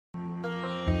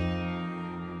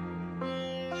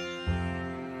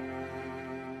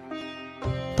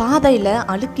பாதையில்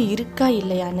அழுக்கு இருக்கா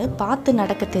இல்லையான்னு பார்த்து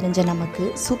நடக்க தெரிஞ்ச நமக்கு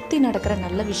சுற்றி நடக்கிற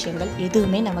நல்ல விஷயங்கள்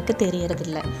எதுவுமே நமக்கு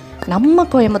தெரியறதில்ல. நம்ம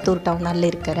கோயம்புத்தூர் டவுனில்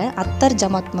இருக்கிற அத்தர்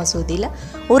ஜமாத் மசூதியில்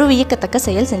ஒரு வியக்கத்தக்க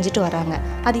செயல் செஞ்சுட்டு வராங்க.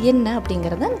 அது என்ன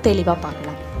அப்படிங்கிறத தெளிவாக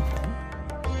பார்க்கலாம்.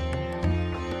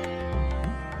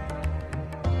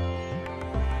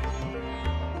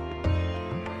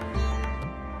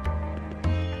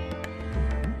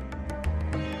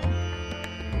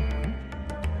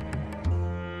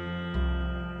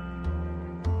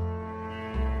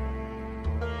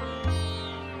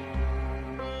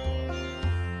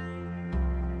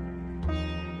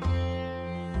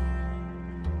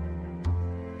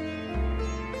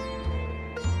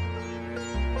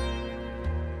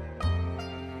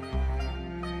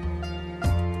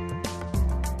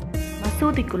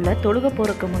 மசூதிக்குள்ளே தொழுக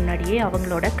போகிறதுக்கு முன்னாடியே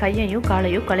அவங்களோட கையையும்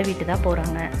காலையும் கழுவிட்டு தான்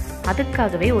போகிறாங்க.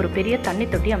 அதுக்காகவே ஒரு பெரிய தண்ணி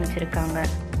தொட்டி அமைச்சிருக்காங்க.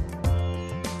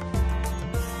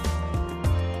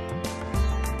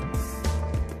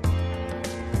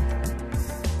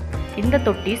 இந்த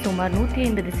தொட்டி சுமார்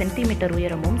 150 சென்டிமீட்டர்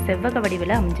உயரமும் செவ்வக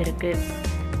வடிவில் அமைஞ்சிருக்கு.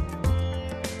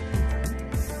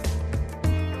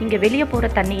 இங்கே வெளியே போகிற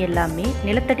தண்ணி எல்லாமே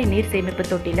நிலத்தடி நீர் சேமிப்பு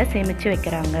தொட்டியில் சேமித்து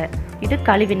வைக்கிறாங்க. இது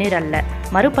கழிவு நீர் அல்ல,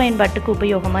 மறுபயன்பாட்டுக்கு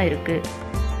உபயோகமாக இருக்குது.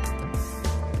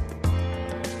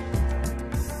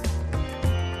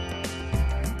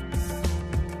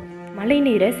 மழை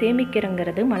நீரை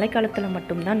சேமிக்கிறங்கிறது மழைக்காலத்தில்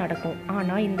மட்டும்தான் நடக்கும்.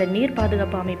 ஆனால் இந்த நீர்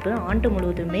பாதுகாப்பு அமைப்பு ஆண்டு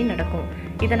முழுவதுமே நடக்கும்.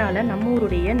 இதனால் நம்ம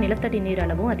ஊருடைய நிலத்தடி நீர்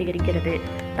அளவும் அதிகரிக்கிறது.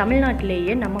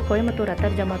 தமிழ்நாட்டிலேயே நம்ம கோயம்புத்தூர்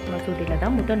அத்தர் ஜமாத் மசூதியில்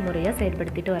தான் முதன் முறையாக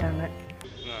செயல்படுத்திட்டு வராங்க.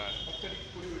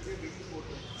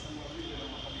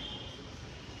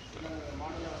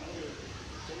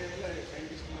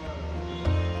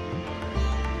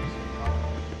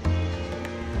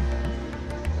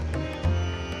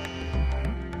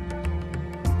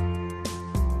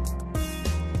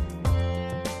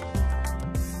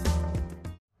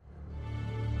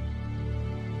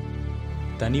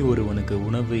 தனி ஒருவனுக்கு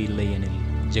உணவு இல்லை எனில்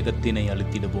ஜெகத்தினை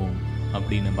அழுத்திடுவோம்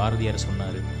அப்படின்னு பாரதியார்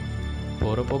சொன்னார்.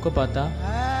 போகிற போக்க பார்த்தா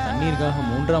தண்ணீருக்காக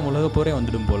 3ஆம் உலகப் போரே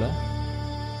வந்துடும் போல.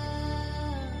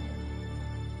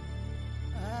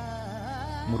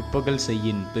 முற்பகல்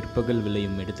செய்யின் பிற்பகல்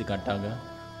விளையும் எடுத்துக்காட்டாக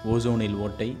ஓசோனில்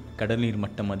ஓட்டை, கடல்நீர்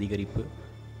மட்டம் அதிகரிப்பு,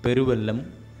 பெருவெள்ளம்,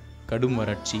 கடும்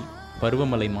வறட்சி,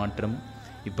 பருவமழை மாற்றம்,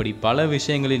 இப்படி பல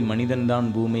விஷயங்களில்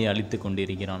மனிதன்தான் பூமியை அழித்து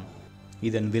கொண்டிருக்கிறான்.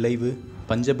 இதன் விளைவு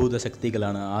பஞ்சபூத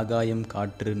சக்திகளான ஆகாயம்,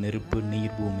 காற்று, நெருப்பு,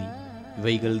 நீர், பூமி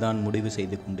இவைகள்தான் முடிவு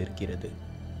செய்து கொண்டிருக்கிறது.